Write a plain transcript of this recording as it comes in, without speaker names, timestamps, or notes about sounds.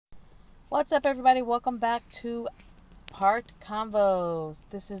What's up, everybody? Welcome back to Part Convos.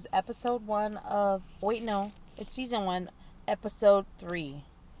 This is episode 1 of... Wait, no. It's season 1, episode 3.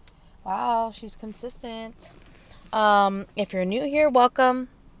 Wow, she's consistent. If you're new here, welcome.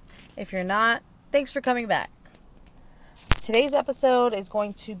 If you're not, thanks for coming back. Today's episode is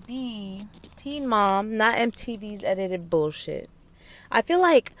going to be Teen Mom, not MTV's edited bullshit. I feel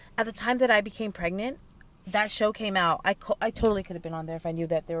like at the time that I became pregnant, that show came out. I totally could have been on there if I knew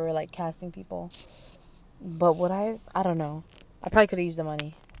that they were like casting people. But would I don't know. I probably could have used the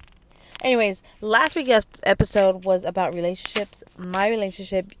money. Anyways, last week's episode was about relationships, my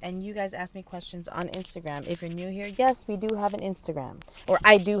relationship, and you guys asked me questions on Instagram. If you're new here, yes, we do have an Instagram. Or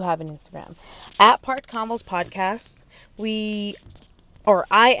I do have an Instagram. At Part Combos Podcast,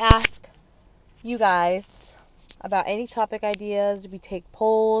 I ask you guys about any topic ideas. We take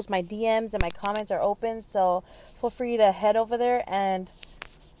polls. My DMs and my comments are open, so feel free to head over there and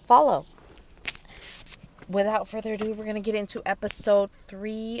follow. Without further ado, we're going to get into episode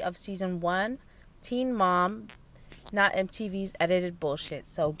 3 of season 1, Teen Mom, not MTV's edited bullshit.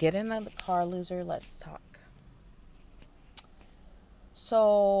 So get in the car, loser. Let's talk.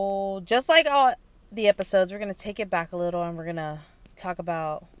 So just like all the episodes, we're going to take it back a little and we're going to talk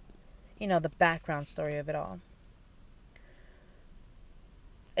about, the background story of it all.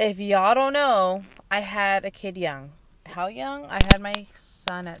 If y'all don't know, I had a kid young. How young? I had my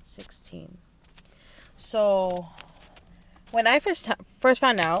son at 16. So, when I first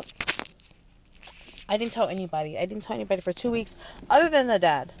found out, I didn't tell anybody. I didn't tell anybody for 2 weeks, other than the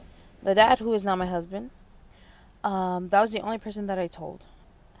dad. The dad, who is now my husband. That was the only person that I told.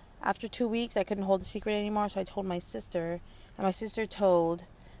 After 2 weeks, I couldn't hold the secret anymore, so I told my sister. And my sister told...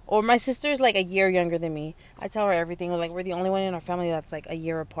 Or my sister's like a year younger than me. I tell her everything. Like, we're the only one in our family that's like a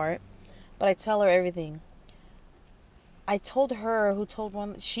year apart. But I tell her everything. I told her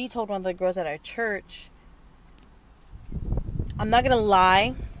she told one of the girls at our church. I'm not going to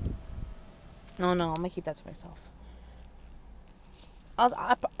lie. No, I'm going to keep that to myself.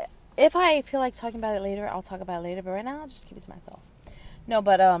 If I feel like talking about it later, I'll talk about it later. But right now, I'll just keep it to myself. No,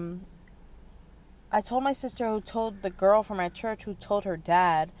 but I told my sister, who told the girl from our church, who told her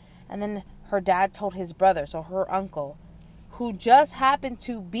dad, and then her dad told his brother, so her uncle, who just happened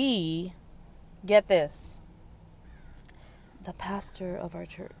to be, get this, the pastor of our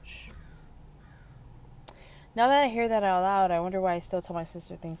church. Now that I hear that out loud, I wonder why I still tell my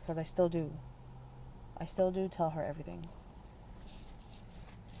sister things, because I still do. I still do tell her everything.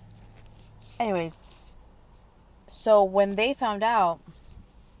 Anyways, so when they found out,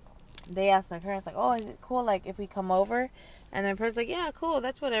 they asked my parents, like, oh, is it cool, like, if we come over? And my parents like, yeah, cool,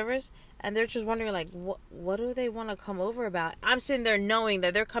 that's whatever. And they're just wondering, like, what do they want to come over about? I'm sitting there knowing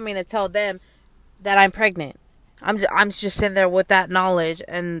that they're coming to tell them that I'm pregnant. I'm just sitting there with that knowledge,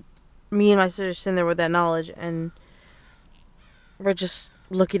 and me and my sister sitting there with that knowledge, and we're just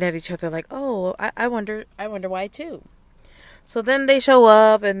looking at each other like, oh, I wonder why too. So then they show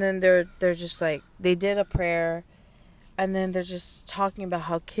up, and then they're just like, they did a prayer. And then they're just talking about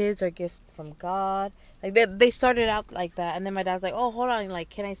how kids are a gift from God. Like, they started out like that. And then my dad's like, oh, hold on. Like,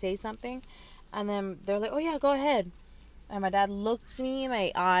 can I say something? And then they're like, oh, yeah, go ahead. And my dad looked me in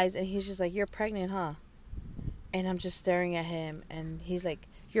my eyes. And he's just like, you're pregnant, huh? And I'm just staring at him. And he's like,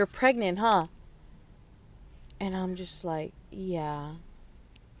 you're pregnant, huh? And I'm just like, yeah.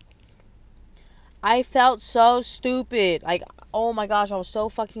 I felt so stupid. Like, oh, my gosh. I was so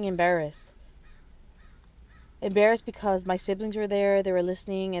fucking embarrassed. Embarrassed because my siblings were there, they were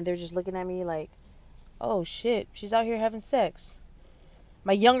listening, and they're just looking at me like, oh shit, she's out here having sex.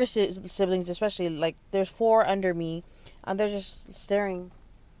 My younger siblings especially, like, there's 4 under me, and they're just staring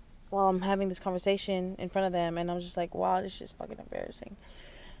while I'm having this conversation in front of them, and I'm just like, wow, this shit's fucking embarrassing.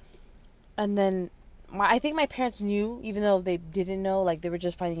 And then I think my parents knew, even though they didn't know, like, they were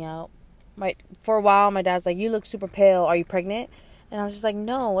just finding out. For a while, my dad's like, you look super pale, are you pregnant? And I was just like,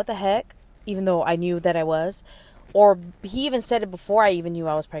 no, what the heck? Even though I knew that I was. Or he even said it before I even knew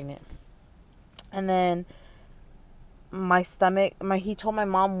I was pregnant. And then my stomach, he told my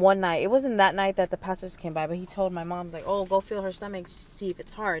mom one night. It wasn't that night that the pastors came by, but he told my mom, like, oh, go feel her stomach, see if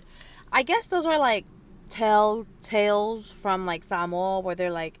it's hard. I guess those are like tales from like Samoa, where they're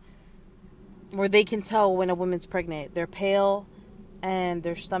like, where they can tell when a woman's pregnant. They're pale and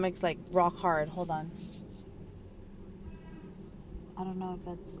their stomach's like rock hard. Hold on. I don't know if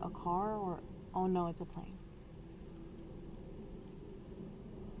that's a car or... Oh, no, it's a plane.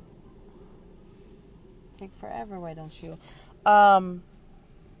 Take forever, why don't you?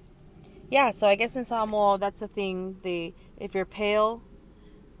 Yeah, so I guess in Samoa, that's a thing. If you're pale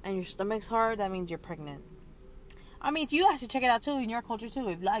and your stomach's hard, that means you're pregnant. I mean, you guys should check it out, too, in your culture, too.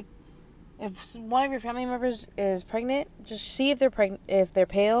 If, like, if one of your family members is pregnant, just see if they're pregnant, if they're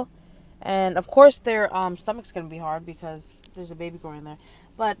pale, and of course their stomach's gonna be hard because there's a baby growing there.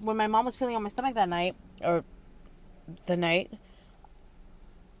 But when my mom was feeling on my stomach that night, or the night,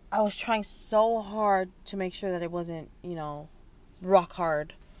 I was trying so hard to make sure that it wasn't, rock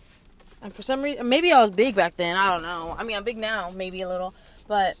hard. And for some reason, maybe I was big back then. I don't know. I mean, I'm big now, maybe a little,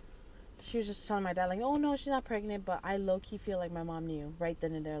 but she was just telling my dad, like, oh, no, she's not pregnant. But I low-key feel like my mom knew right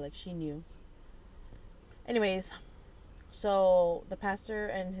then and there. Like, she knew. Anyways, so the pastor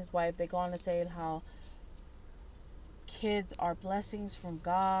and his wife, they go on to say how kids are blessings from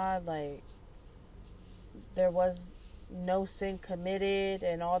God. Like, there was no sin committed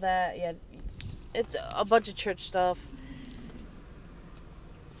and all that. Yeah, it's a bunch of church stuff.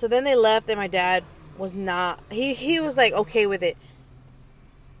 So then they left, and my dad was not... He was, like, okay with it.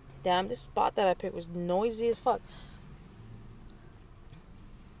 Damn, this spot that I picked was noisy as fuck.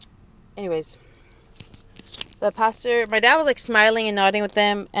 Anyways, the pastor, my dad was like smiling and nodding with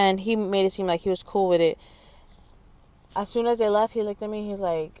them, and he made it seem like he was cool with it. As soon as they left, he looked at me, he's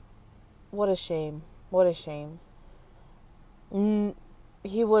like, what a shame. What a shame.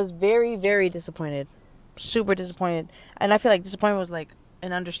 He was very, very disappointed. Super disappointed. And I feel like disappointment was like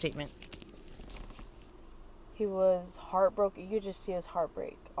an understatement. He was heartbroken. You just see his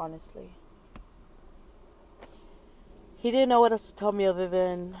heartbreak, honestly. He didn't know what else to tell me other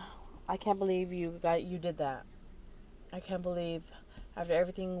than, I can't believe you did that. I can't believe after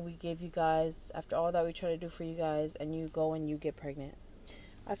everything we gave you guys, after all that we try to do for you guys, and you go and you get pregnant.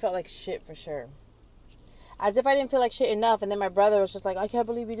 I felt like shit for sure. As if I didn't feel like shit enough, and then my brother was just like, I can't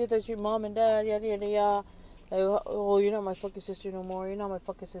believe you did that to your mom and dad, yada yada yada. Like, oh, you're not my fucking sister no more. You're not my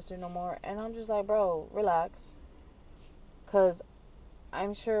fucking sister no more. And I'm just like, bro, relax. Because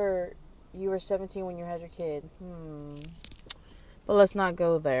I'm sure you were 17 when you had your kid. But let's not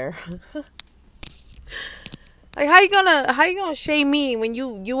go there. Like, how you gonna shame me when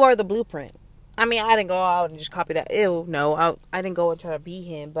you are the blueprint? I mean, I didn't go out and just copy that. Ew, no, I didn't go and try to be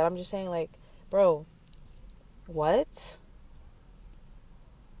him. But I'm just saying, like, bro, what?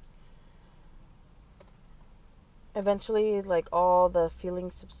 Eventually, like, all the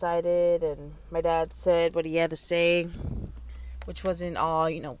feelings subsided, and my dad said what he had to say, which wasn't all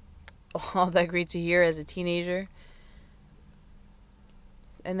that great to hear as a teenager.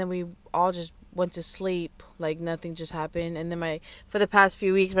 And then we all just went to sleep like nothing just happened. And then for the past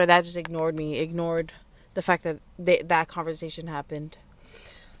few weeks, my dad just ignored the fact that that conversation happened.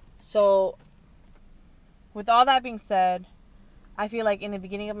 So, with all that being said, I feel like in the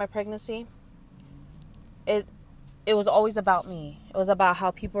beginning of my pregnancy, it was always about me. It was about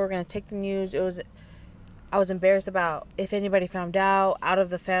how people were going to take the news. I was embarrassed about if anybody found out of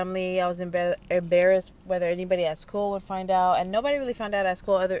the family. I was embarrassed whether anybody at school would find out. And nobody really found out at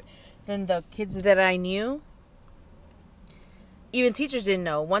school other than the kids that I knew. Even teachers didn't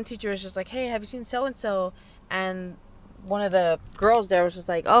know. One teacher was just like, hey, have you seen so-and-so? And one of the girls there was just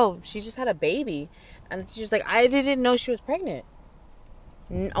like, oh, she just had a baby. And the teacher's like, I didn't know she was pregnant.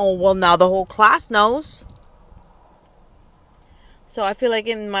 Oh, well, now the whole class knows. So I feel like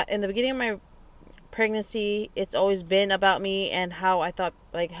in the beginning of my pregnancy, it's always been about me and how I thought,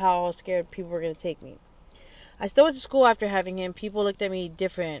 like, how scared people were going to take me. I still went to school after having him. People looked at me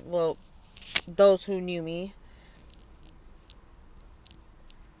different. Well, those who knew me.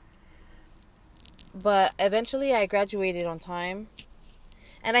 But eventually I graduated on time.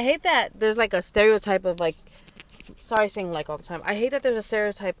 And I hate that there's like a stereotype of like, sorry saying like all the time. I hate that there's a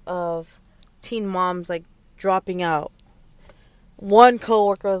stereotype of teen moms like dropping out. One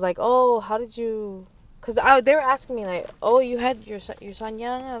coworker was like, oh, how did you... Because they were asking me, like, oh, you had your son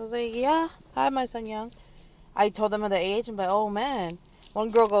young? I was like, yeah, I had my son young. I told them of the age, and I'm like, oh, man.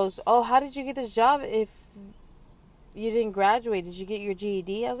 One girl goes, oh, how did you get this job if you didn't graduate? Did you get your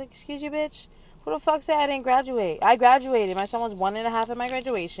GED? I was like, excuse you, bitch? Who the fuck said I didn't graduate? I graduated. My son was 1.5 at my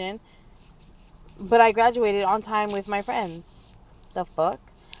graduation. But I graduated on time with my friends. The fuck?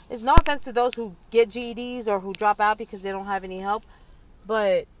 It's no offense to those who get GEDs or who drop out because they don't have any help.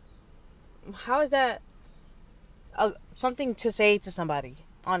 But how is that something to say to somebody?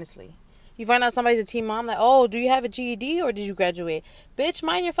 Honestly. You find out somebody's a teen mom, like, oh, do you have a GED or did you graduate? Bitch,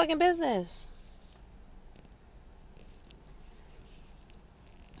 mind your fucking business.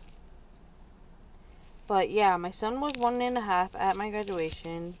 But yeah, my son was 1.5 at my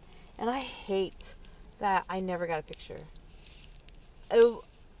graduation. And I hate that I never got a picture.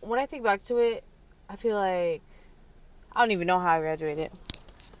 When I think back to it, I feel like I don't even know how I graduated.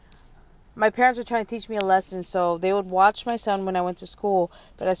 My parents were trying to teach me a lesson, so they would watch my son when I went to school.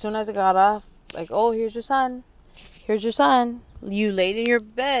 But as soon as I got off, like, oh, here's your son. Here's your son. You laid in your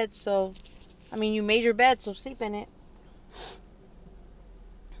bed, so I mean, you made your bed, so sleep in it.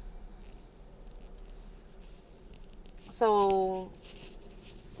 So,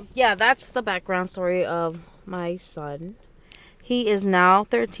 yeah, that's the background story of my son. He is now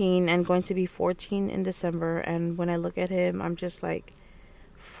 13 and going to be 14 in December. And when I look at him, I'm just like,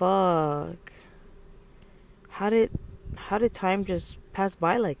 fuck. How did time just pass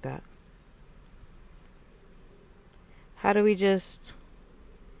by like that? How do we just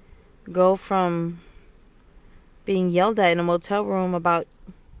go from being yelled at in a motel room about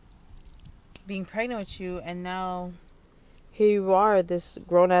being pregnant with you, and now here you are, this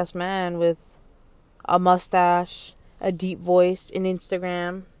grown-ass man with a mustache, a deep voice, an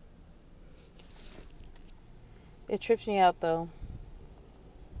Instagram. It trips me out, though.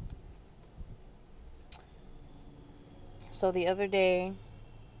 So the other day...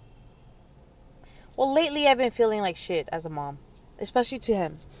 Well, lately I've been feeling like shit as a mom. Especially to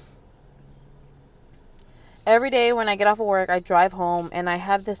him. Every day when I get off of work, I drive home, and I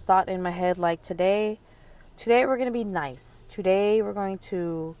have this thought in my head, like, today we're going to be nice. Today we're going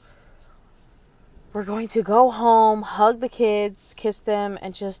to go home, hug the kids, kiss them,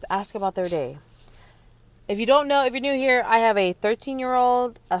 and just ask about their day. If you don't know, if you're new here, I have a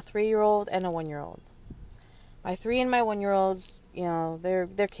 13-year-old, a 3-year-old, and a 1-year-old. My 3 and my 1-year-olds, you know, they're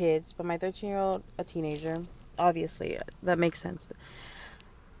kids, but my 13-year-old, a teenager. Obviously, that makes sense.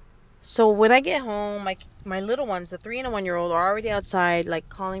 So when I get home, my little ones, the 3 and a 1-year-old, are already outside, like,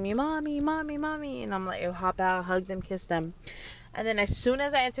 calling me, "Mommy, mommy, mommy." And I'm like, I'll hop out, hug them, kiss them. And then as soon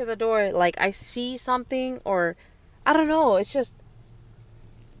as I enter the door, like, I see something, or I don't know, it's just,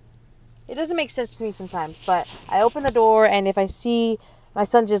 it doesn't make sense to me sometimes. But I open the door, and if I see my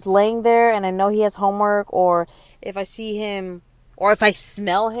son just laying there and I know he has homework, or if I see him, or if I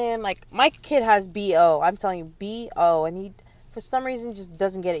smell him, like, my kid has BO. I'm telling you, BO. And he, for some reason, just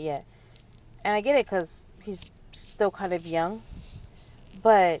doesn't get it yet. And I get it because he's still kind of young.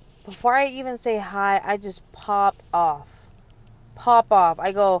 But before I even say hi, I just pop off.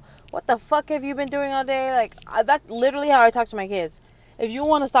 I go, "What the fuck have you been doing all day?" Like, that's literally how I talk to my kids. If you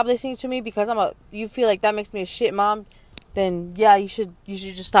want to stop listening to me because you feel like that makes me a shit mom, then yeah, you should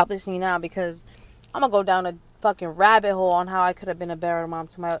just stop listening now, because I'm gonna go down a fucking rabbit hole on how I could have been a better mom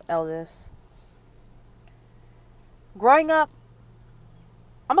to my eldest. Growing up,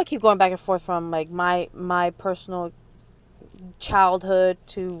 I'm gonna keep going back and forth from, like, my personal childhood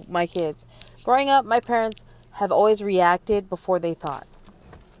to my kids. Growing up, my parents have always reacted before they thought.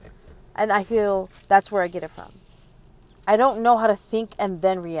 And I feel that's where I get it from. I don't know how to think and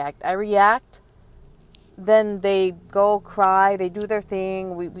then react. I react, then they go cry, they do their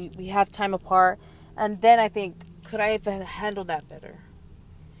thing, we have time apart, and then I think, could I have handled that better?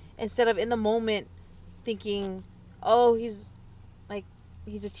 Instead of in the moment thinking, oh, he's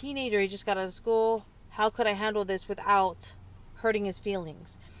a teenager, he just got out of school, how could I handle this without hurting his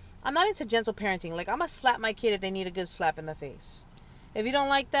feelings? I'm not into gentle parenting. Like, I'm gonna slap my kid if they need a good slap in the face. If you don't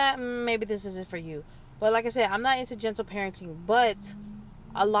like that, maybe this isn't for you. But like I said, I'm not into gentle parenting. But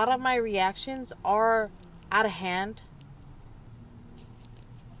a lot of my reactions are out of hand.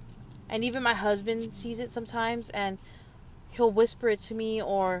 And even my husband sees it sometimes, and he'll whisper it to me,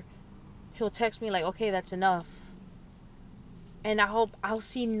 or he'll text me like, "Okay, that's enough." And I hope I'll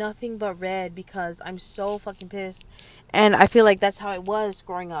see nothing but red because I'm so fucking pissed. And I feel like that's how it was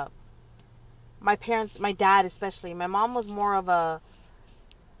growing up. My parents, my dad especially. My mom was more of a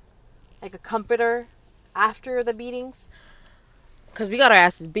comforter after the beatings, because we got our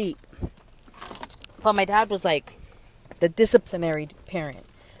asses beat. But my dad was like the disciplinary parent.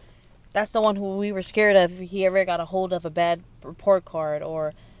 That's the one who we were scared of if he ever got a hold of a bad report card,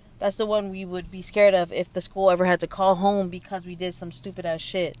 or that's the one we would be scared of if the school ever had to call home because we did some stupid ass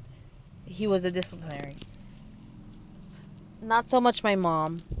shit. He was the disciplinary. Not so much my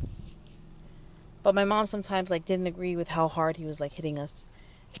mom. But my mom sometimes, like, didn't agree with how hard he was, like, hitting us.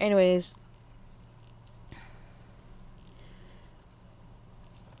 Anyways.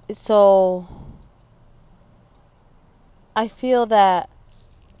 So I feel that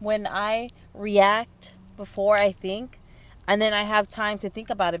when I react before I think, and then I have time to think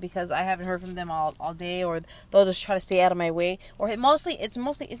about it because I haven't heard from them all day, or they'll just try to stay out of my way, or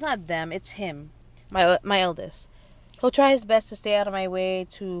it's not them, it's him, my eldest. He'll try his best to stay out of my way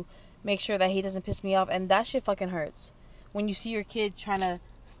to make sure that he doesn't piss me off, and that shit fucking hurts. When you see your kid trying to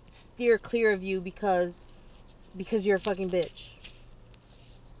steer clear of you because you're a fucking bitch.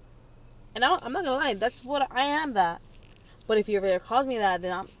 And I'm not gonna lie, that's what I am, that. But if you ever calls me that,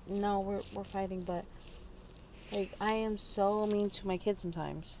 then we're fighting. But, like, I am so mean to my kids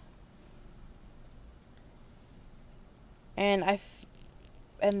sometimes. And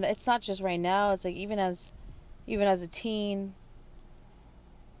and it's not just right now. It's like even as a teen,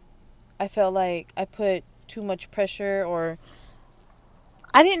 I felt like I put too much pressure, or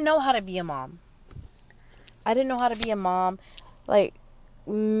I didn't know how to be a mom. Like,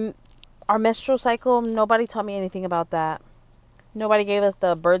 our menstrual cycle, nobody taught me anything about that. Nobody gave us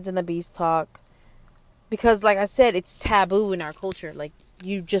the birds and the bees talk. Because, like I said, it's taboo in our culture. Like,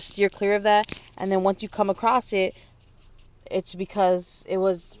 you're clear of that. And then once you come across it, it's because it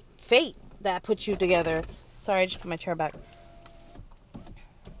was fate that put you together. Sorry, I just put my chair back.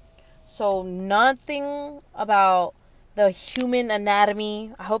 So, nothing about the human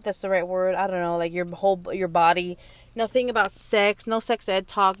anatomy. I hope that's the right word. I don't know. Like, your body. Nothing about sex. No sex ed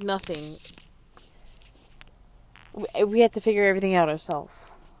talk. Nothing. We had to figure everything out ourselves.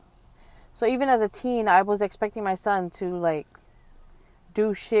 So even as a teen, I was expecting my son to, like,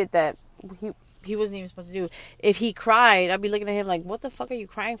 do shit that he wasn't even supposed to do. If he cried, I'd be looking at him like, what the fuck are you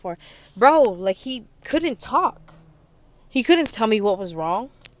crying for? Bro, like, he couldn't talk. He couldn't tell me what was wrong.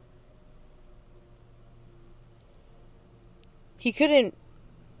 He couldn't,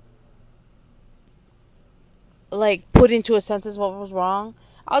 like, put into a sentence what was wrong.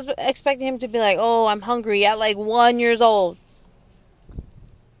 I was expecting him to be like, oh, I'm hungry at, like, 1 year old.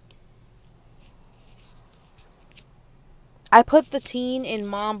 I put the teen in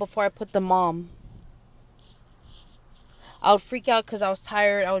mom before I put the mom. I would freak out because I was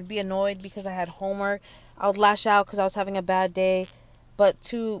tired. I would be annoyed because I had homework. I would lash out because I was having a bad day. But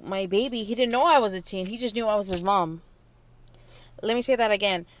to my baby, he didn't know I was a teen. He just knew I was his mom. Let me say that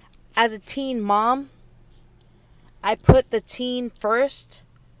again. As a teen mom, I put the teen first,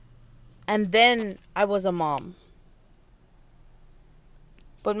 and then I was a mom.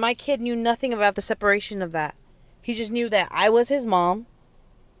 But my kid knew nothing about the separation of that. He just knew that I was his mom,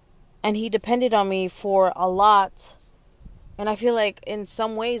 and he depended on me for a lot. And I feel like in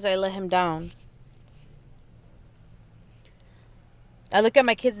some ways I let him down. I look at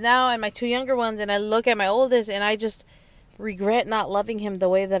my kids now and my two younger ones, and I look at my oldest, and I just regret not loving him the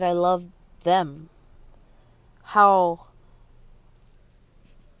way that I love them. How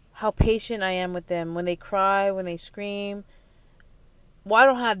patient I am with them when they cry, when they scream. Well, I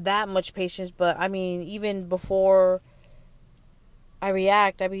don't have that much patience, but I mean, even before I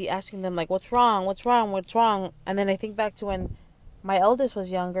react, I be asking them, like, what's wrong? What's wrong? What's wrong? And then I think back to when my eldest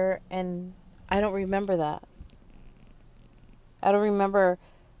was younger, and I don't remember that. I don't remember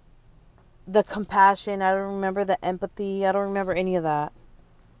the compassion. I don't remember the empathy. I don't remember any of that.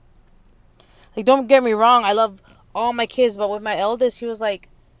 Like, don't get me wrong, I love all my kids, but with my eldest, he was like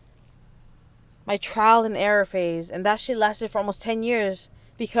my trial and error phase, and that shit lasted for almost 10 years,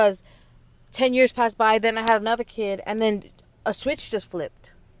 because 10 years passed by, then I had another kid, and then a switch just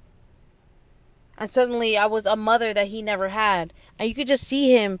flipped, and suddenly I was a mother that he never had. And you could just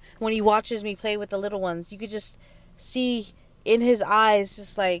see him when he watches me play with the little ones. You could just see in his eyes,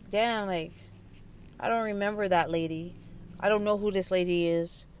 just like, damn, like, I don't remember that lady. I don't know who this lady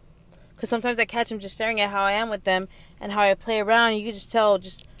is. Because sometimes I catch him just staring at how I am with them and how I play around. You can just tell,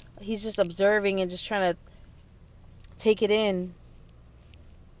 he's just observing and just trying to take it in.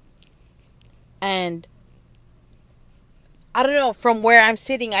 And I don't know, from where I'm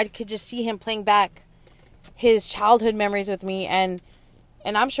sitting, I could just see him playing back his childhood memories with me. And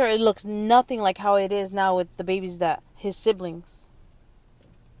I'm sure it looks nothing like how it is now with the babies that his siblings.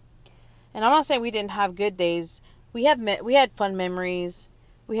 And I'm not saying we didn't have good days. We had fun memories.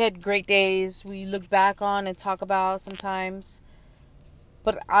 We had great days we look back on and talk about sometimes.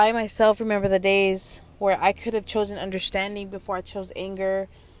 But I myself remember the days where I could have chosen understanding before I chose anger.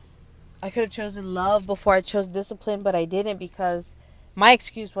 I could have chosen love before I chose discipline, but I didn't, because my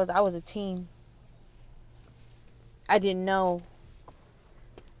excuse was I was a teen. I didn't know.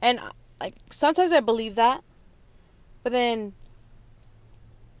 And like sometimes I believe that. But then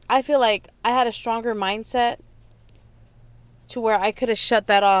I feel like I had a stronger mindset to where I could have shut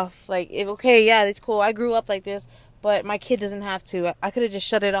that off. Like, okay, yeah, it's cool. I grew up like this, but my kid doesn't have to. I could have just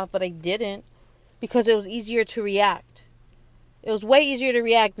shut it off, but I didn't, because it was easier to react. It was way easier to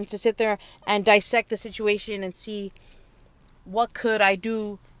react than to sit there and dissect the situation and see what could I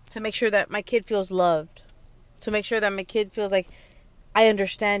do to make sure that my kid feels loved, to make sure that my kid feels like I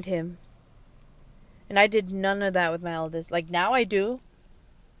understand him. And I did none of that with my eldest. Like, now I do.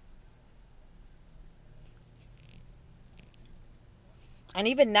 And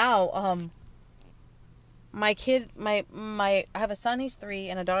even now, my kid, I have a son, he's 3,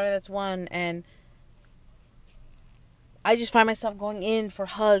 and a daughter that's 1, and I just find myself going in for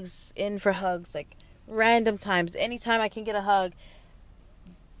hugs, like, random times. Anytime I can get a hug,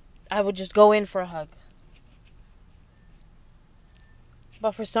 I would just go in for a hug.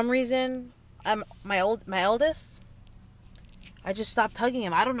 But for some reason, my eldest, I just stopped hugging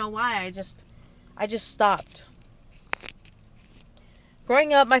him. I don't know why. I just stopped.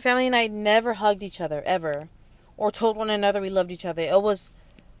 Growing up, my family and I never hugged each other, ever. Or told one another we loved each other. It was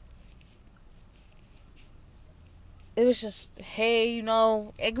just, hey, you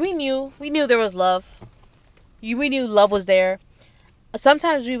know, we knew there was love. We knew love was there.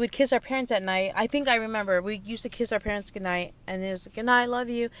 Sometimes we would kiss our parents at night. I think I remember we used to kiss our parents goodnight, and it was good night, love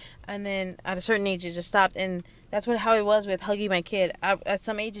you. And then at a certain age, it just stopped. And that's how it was with hugging my kid. At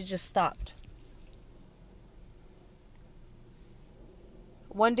some age, it just stopped.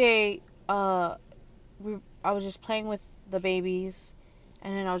 One day, I was just playing with the babies,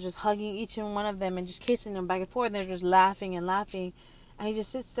 and then I was just hugging each and one of them and just kissing them back and forth. And they're just laughing and laughing. And he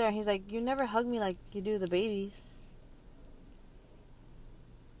just sits there and he's like, "You never hug me like you do the babies."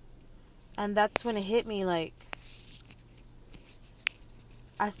 And that's when it hit me, like,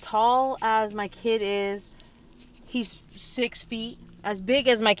 as tall as my kid is, he's 6 feet. As big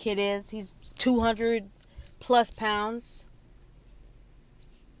as my kid is, he's 200 plus pounds.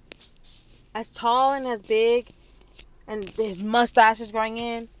 As tall and as big, and his mustache is growing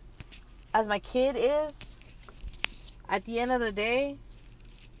in, as my kid is, at the end of the day,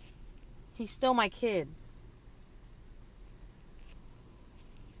 he's still my kid.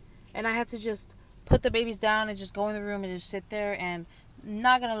 And I had to just put the babies down and just go in the room and just sit there. And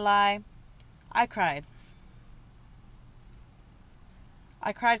not gonna lie, I cried.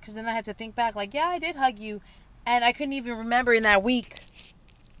 I cried because then I had to think back, like, yeah, I did hug you. And I couldn't even remember in that week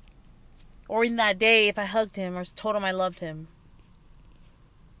or in that day if I hugged him or told him I loved him.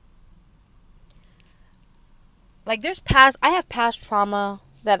 Like, I have past trauma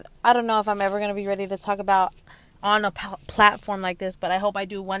that I don't know if I'm ever going to be ready to talk about on a platform like this, but I hope I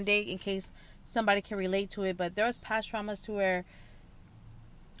do one day in case somebody can relate to it. But there's past traumas to where,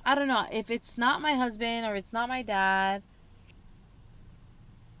 I don't know, if it's not my husband or it's not my dad,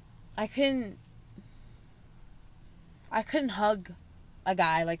 I couldn't hug a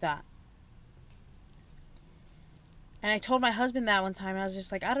guy like that. And I told my husband that one time, and I was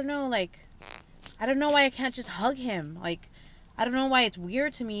just like, I don't know why I can't just hug him. Like, I don't know why it's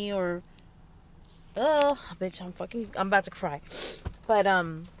weird to me, or, oh, bitch, I'm about to cry. But,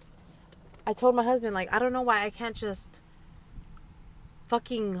 I told my husband, like, I don't know why I can't just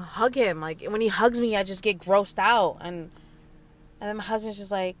fucking hug him. Like, when he hugs me, I just get grossed out. And then my husband's just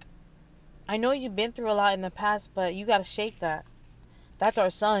like, I know you've been through a lot in the past, but you gotta shake that. That's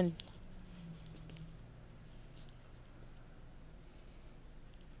our son.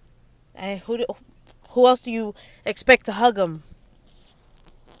 And who else do you expect to hug him?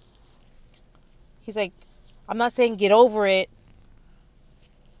 He's like, I'm not saying get over it,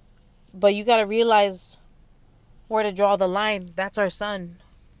 but you gotta realize where to draw the line. That's our son.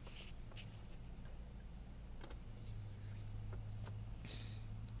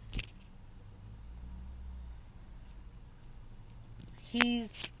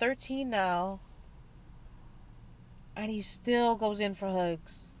 He's 13 now, and he still goes in for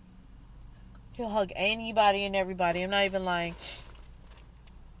hugs. He'll hug anybody and everybody. I'm not even lying.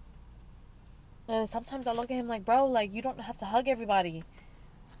 And sometimes I look at him like, bro, like, you don't have to hug everybody.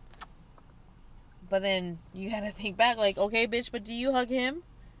 But then you gotta think back, like, okay, bitch, but do you hug him?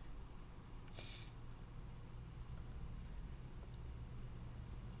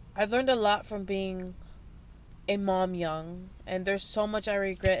 I've learned a lot from being a mom young. And there's so much I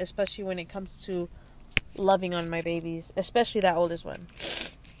regret, especially when it comes to loving on my babies. Especially that oldest one.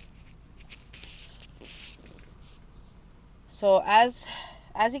 So as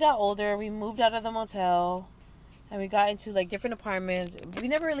he got older, we moved out of the motel. And we got into, like, different apartments. We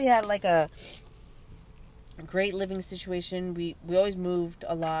never really had, like, a great living situation. We always moved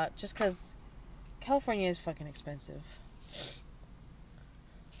a lot. Just because California is fucking expensive.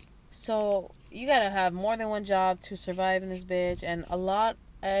 So you gotta have more than one job to survive in this bitch. And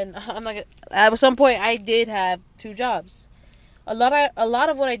I'm like, at some point I did have 2 jobs. A lot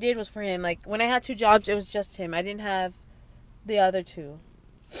of what I did was for him. Like, when I had 2 jobs, it was just him. I didn't have the other 2.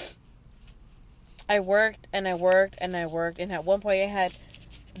 I worked and I worked and I worked, and at one point I had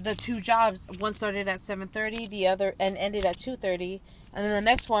the 2 jobs. One started at 7:30, the other and ended at 2:30, and then the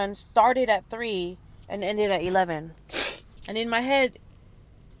next one started at 3 and ended at 11. And in my head,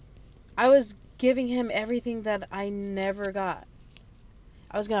 I was giving him everything that I never got.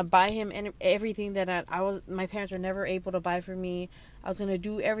 I was gonna buy him everything that my parents were never able to buy for me. I was gonna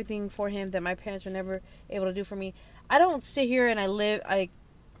do everything for him that my parents were never able to do for me. I don't sit here and I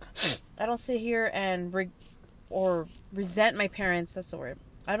don't sit here and resent my parents. That's the word.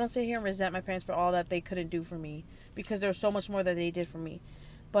 I don't sit here and resent my parents for all that they couldn't do for me. because there's so much more that they did for me.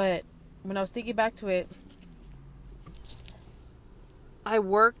 But when I was thinking back to it, I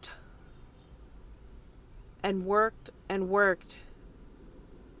worked and worked and worked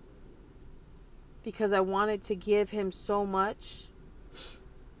because I wanted to give him so much,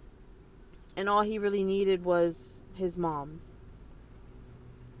 and all he really needed was his mom.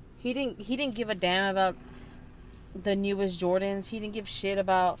 He didn't give a damn about the newest Jordans. He didn't give shit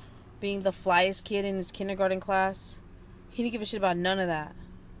about being the flyest kid in his kindergarten class. He didn't give a shit about none of that.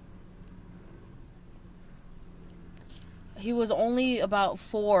 He was only about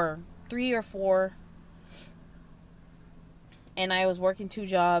 3 or 4. And I was working 2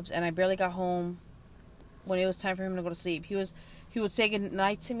 jobs, and I barely got home when it was time for him to go to sleep. He would say good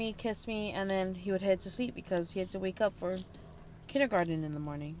night to me, kiss me, and then he would head to sleep because he had to wake up for kindergarten in the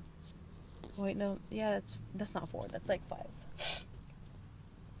morning. Wait, no, yeah, that's not 4. That's like 5.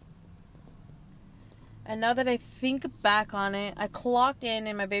 And now that I think back on it, I clocked in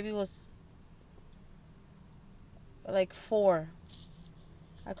and my baby was like 4.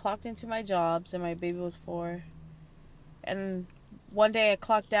 I clocked into my jobs and my baby was 4. And one day I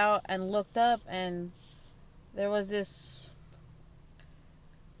clocked out and looked up, and there was this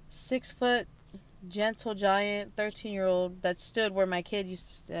 6-foot gentle giant 13-year-old that stood where my kid used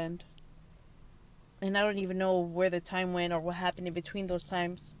to stand. And I don't even know where the time went or what happened in between those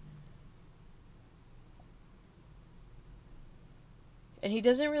times. And he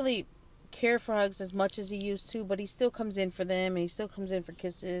doesn't really care for hugs as much as he used to, but he still comes in for them, and he still comes in for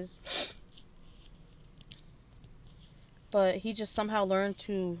kisses. But he just somehow learned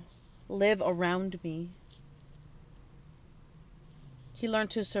to live around me. He learned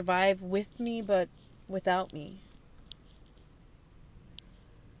to survive with me, but without me.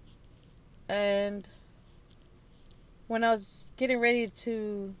 And when I was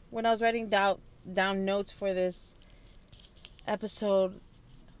writing down notes for this episode,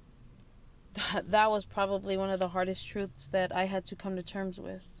 that was probably one of the hardest truths that I had to come to terms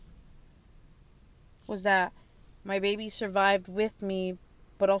with. Was that my baby survived with me,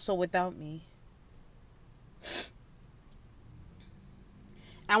 but also without me.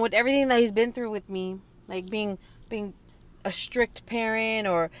 And with everything that he's been through with me, like being a strict parent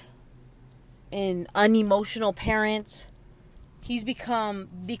or an unemotional parent, he's become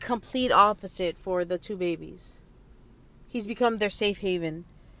the complete opposite for the 2 babies. He's become their safe haven.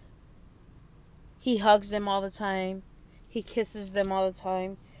 He hugs them all the time. He kisses them all the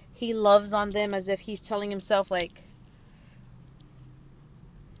time. He loves on them as if he's telling himself, like,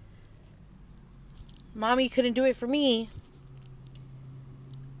 Mommy couldn't do it for me,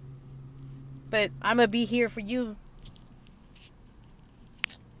 but I'm going to be here for you.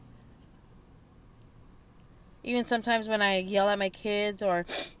 Even sometimes when I yell at my kids or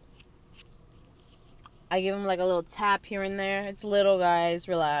I give them like a little tap here and there. It's little, guys.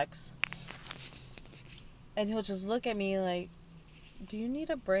 Relax. And he'll just look at me like, do you need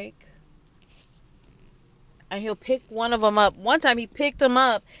a break? And he'll pick one of them up. One time he picked him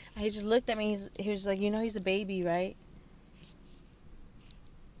up and he just looked at me. He was like, you know he's a baby, right?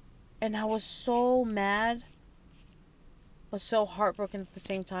 And I was so mad, but so heartbroken at the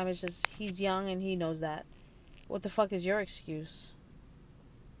same time. It's just, he's young and he knows that. What the fuck is your excuse?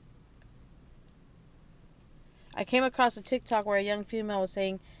 I came across a TikTok where a young female was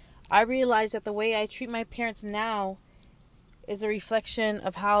saying, I realize that the way I treat my parents now is a reflection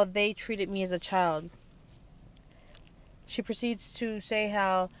of how they treated me as a child. She proceeds to say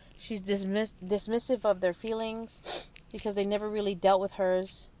how she's dismissive of their feelings because they never really dealt with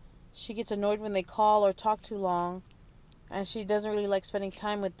hers. She gets annoyed when they call or talk too long, and she doesn't really like spending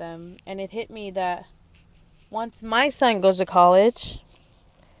time with them. And it hit me that once my son goes to college,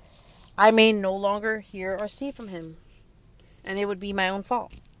 I may no longer hear or see from him, and it would be my own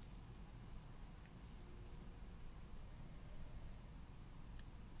fault.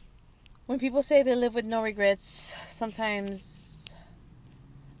 When people say they live with no regrets, sometimes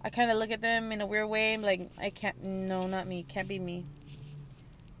I kind of look at them in a weird way. I'm like, no, not me. Can't be me.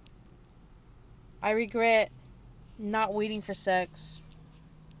 I regret not waiting for sex.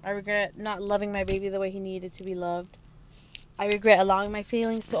 I regret not loving my baby the way he needed to be loved. I regret allowing my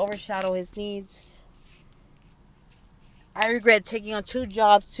feelings to overshadow his needs. I regret taking on 2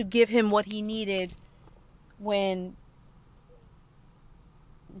 jobs to give him what he needed when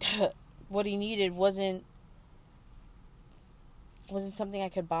what he needed wasn't something I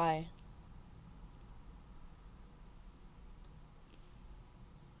could buy.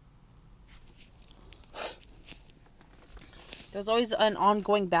 There's always an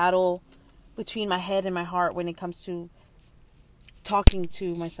ongoing battle between my head and my heart when it comes to talking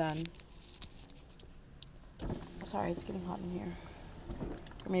to my son. Sorry, it's getting hot in here.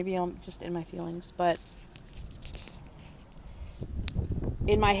 Or maybe I'm just in my feelings. But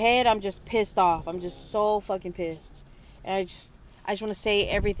in my head, I'm just pissed off. I'm just so fucking pissed. And I just want to say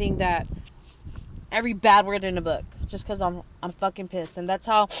every bad word in the book. Just because I'm fucking pissed. And that's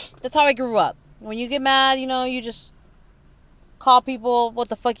how I grew up. When you get mad, you just call people what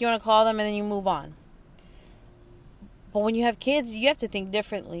the fuck you want to call them, and then you move on. But when you have kids, you have to think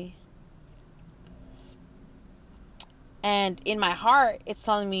differently. And in my heart, it's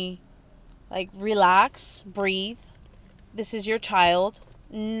telling me, like, relax, breathe. This is your child,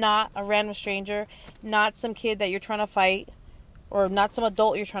 not a random stranger, not some kid that you're trying to fight, or not some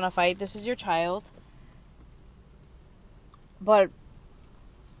adult you're trying to fight. This is your child. But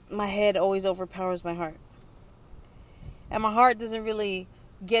my head always overpowers my heart. And my heart doesn't really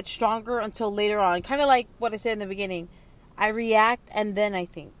get stronger until later on. Kind of like what I said in the beginning. I react and then I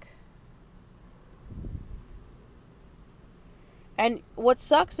think. And what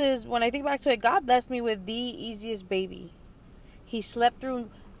sucks is when I think back to it, God blessed me with the easiest baby. He slept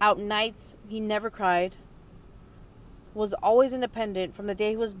throughout nights. He never cried. Was always independent from the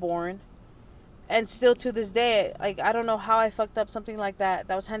day he was born. And still to this day, like, I don't know how I fucked up something like that.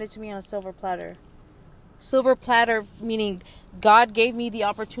 That was handed to me on a silver platter. Silver platter meaning God gave me the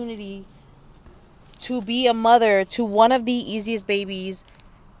opportunity to be a mother to one of the easiest babies.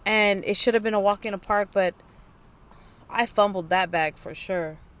 And it should have been a walk in the park, but I fumbled that bag for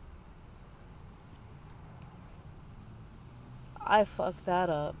sure. I fucked that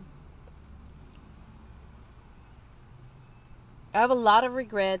up. I have a lot of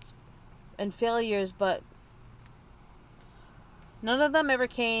regrets and failures, but none of them ever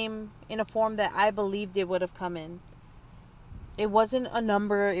came in a form that I believed it would have come in. It wasn't a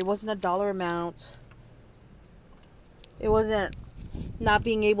number. It wasn't a dollar amount. It wasn't not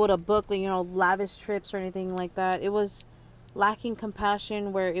being able to book, lavish trips or anything like that. It was lacking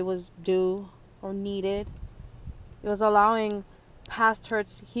compassion where it was due or needed. It was allowing past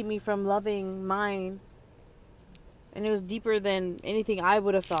hurts to keep me from loving mine. And it was deeper than anything I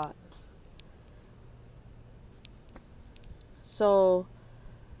would have thought. So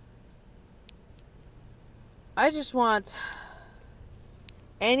I just want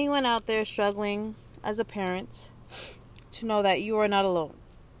anyone out there struggling as a parent to know that you are not alone.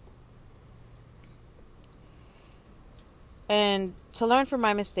 And to learn from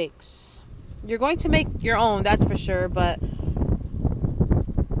my mistakes. You're going to make your own, that's for sure, but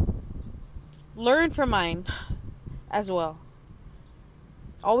learn from mine as well.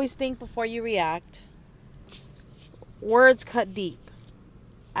 Always think before you react. Words cut deep.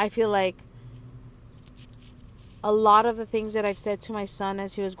 I feel like a lot of the things that I've said to my son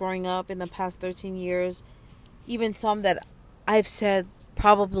as he was growing up in the past 13 years, even some that I've said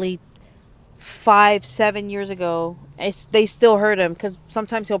probably 5-7 years ago, they still hurt him because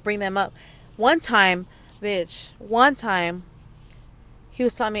sometimes he'll bring them up. One time he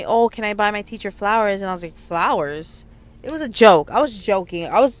was telling me, oh, can I buy my teacher flowers? And I was like, flowers? It was a joke. I was joking.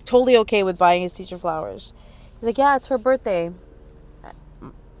 I was totally okay with buying his teacher flowers. He's like, yeah, it's her birthday.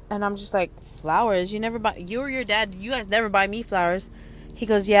 And I'm just like, flowers? You or your dad, you guys never buy me flowers. He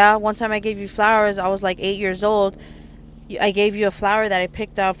goes, yeah, one time I gave you flowers. I was like 8 years old. I gave you a flower that I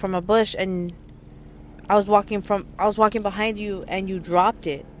picked out from a bush, and I was walking behind you and you dropped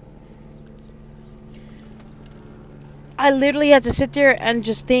it. I literally had to sit there and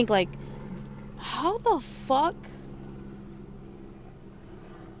just think, like, how the fuck?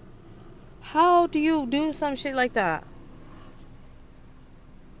 How do you do some shit like that?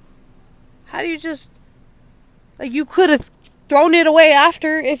 How do you just, like, you could have thrown it away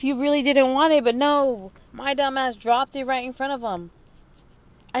after if you really didn't want it, but no, my dumb ass dropped it right in front of him.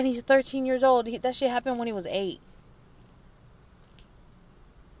 And he's 13 years old. That shit happened when he was 8.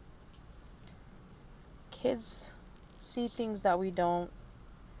 Kids see things that we don't,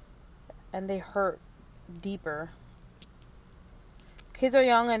 and they hurt deeper. Kids are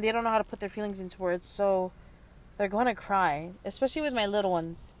young and they don't know how to put their feelings into words, so they're going to cry, especially with my little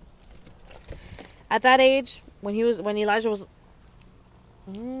ones. At that age, when Elijah was,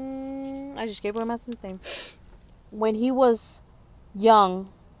 I just gave away my son's name. When he was young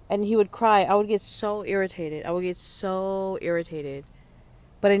and he would cry, I would get so irritated.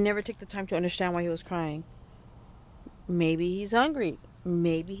 But I never took the time to understand why he was crying. Maybe he's hungry.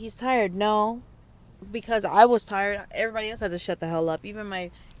 Maybe he's tired. No, because I was tired. Everybody else had to shut the hell up. Even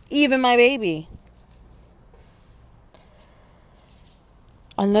my baby.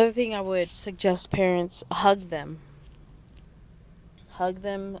 Another thing I would suggest parents, hug them. Hug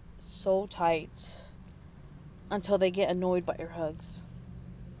them so tight until they get annoyed by your hugs.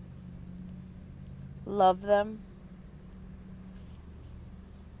 Love them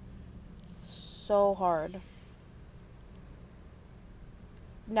so hard.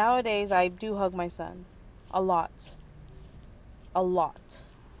 Nowadays, I do hug my son. A lot. A lot.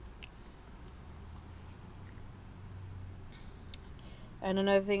 And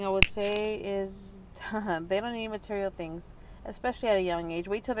another thing I would say is they don't need material things, especially at a young age.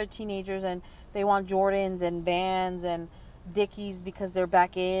 Wait till they're teenagers and they want Jordans and Vans and Dickies because they're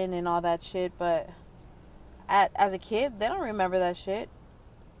back in and all that shit. But as a kid, they don't remember that shit.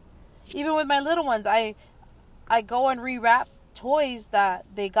 Even with my little ones, I go and rewrap toys that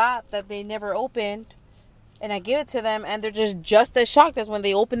they got that they never opened, and I give it to them, and they're just as shocked as when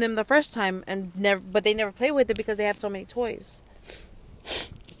they opened them the first time, but they never play with it because they have so many toys.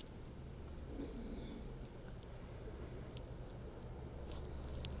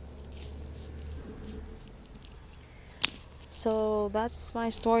 So that's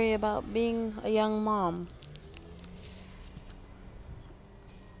my story about being a young mom.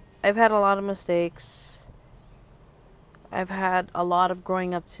 I've had a lot of mistakes. I've had a lot of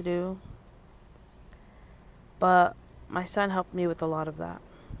growing up to do. But my son helped me with a lot of that.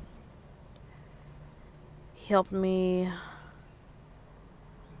 He helped me.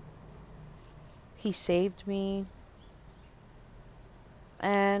 He saved me.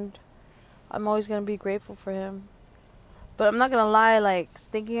 And I'm always going to be grateful for him. But I'm not going to lie, like,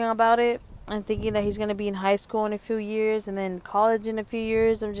 thinking about it and thinking that he's going to be in high school in a few years and then college in a few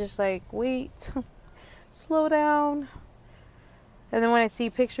years, I'm just like, wait, slow down. And then when I see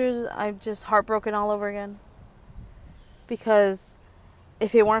pictures, I'm just heartbroken all over again. Because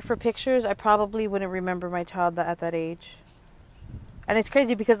if it weren't for pictures, I probably wouldn't remember my child at that age. And it's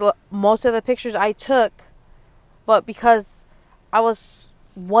crazy because most of the pictures I took, but because I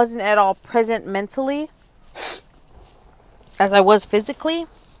wasn't at all present mentally as I was physically,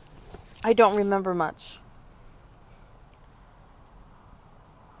 I don't remember much.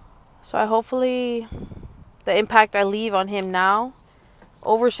 So hopefully the impact I leave on him now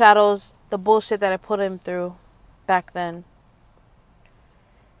overshadows the bullshit that I put him through back then.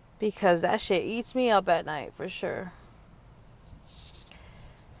 Because that shit eats me up at night for sure.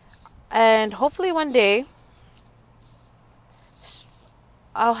 And hopefully one day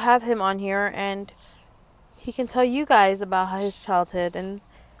I'll have him on here and he can tell you guys about his childhood, and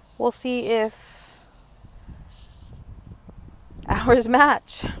we'll see if ours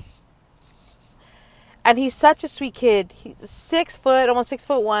match. And he's such a sweet kid. He's 6 foot, almost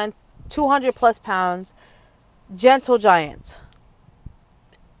 6'1", 200 plus pounds, gentle giant.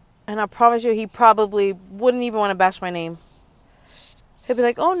 And I promise you, he probably wouldn't even want to bash my name. He'd be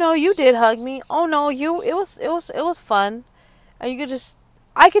like, "Oh no, you did hug me. Oh no, it was fun." And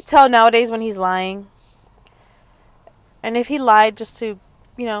I could tell nowadays when he's lying. And if he lied just to,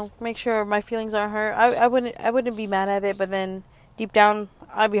 make sure my feelings aren't hurt, I wouldn't be mad at it. But then deep down,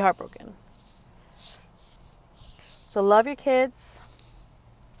 I'd be heartbroken. So love your kids.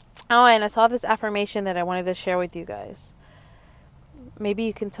 Oh, and I saw this affirmation that I wanted to share with you guys. Maybe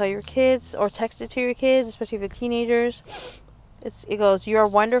you can tell your kids or text it to your kids, especially if they're teenagers. It goes, "You are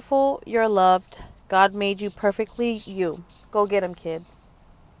wonderful. You're loved. God made you perfectly you. Go get him, kid."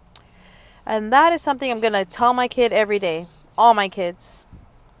 And that is something I'm going to tell my kid every day. All my kids.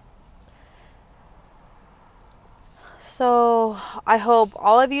 So I hope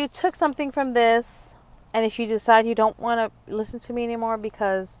all of you took something from this. And if you decide you don't want to listen to me anymore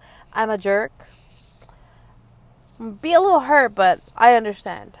because I'm a jerk, be a little hurt, but I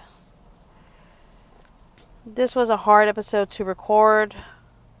understand. This was a hard episode to record,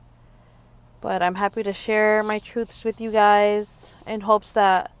 but I'm happy to share my truths with you guys in hopes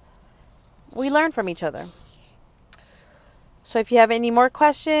that we learn from each other. So if you have any more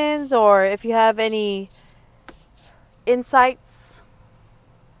questions or if you have any insights,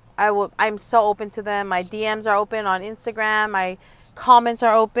 I'm so open to them. My DMs are open on Instagram. My comments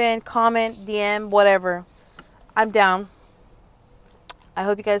are open. Comment, DM, whatever. I'm down. I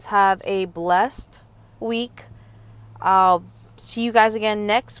hope you guys have a blessed week. I'll see you guys again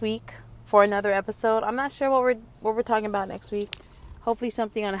next week for another episode. I'm not sure what we're talking about next week. Hopefully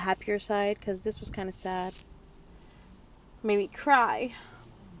something on a happier side, because this was kind of sad. Made me cry.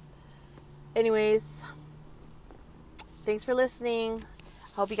 Anyways, thanks for listening.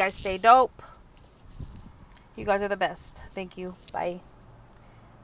 Hope you guys stay dope. You guys are the best. Thank you. Bye.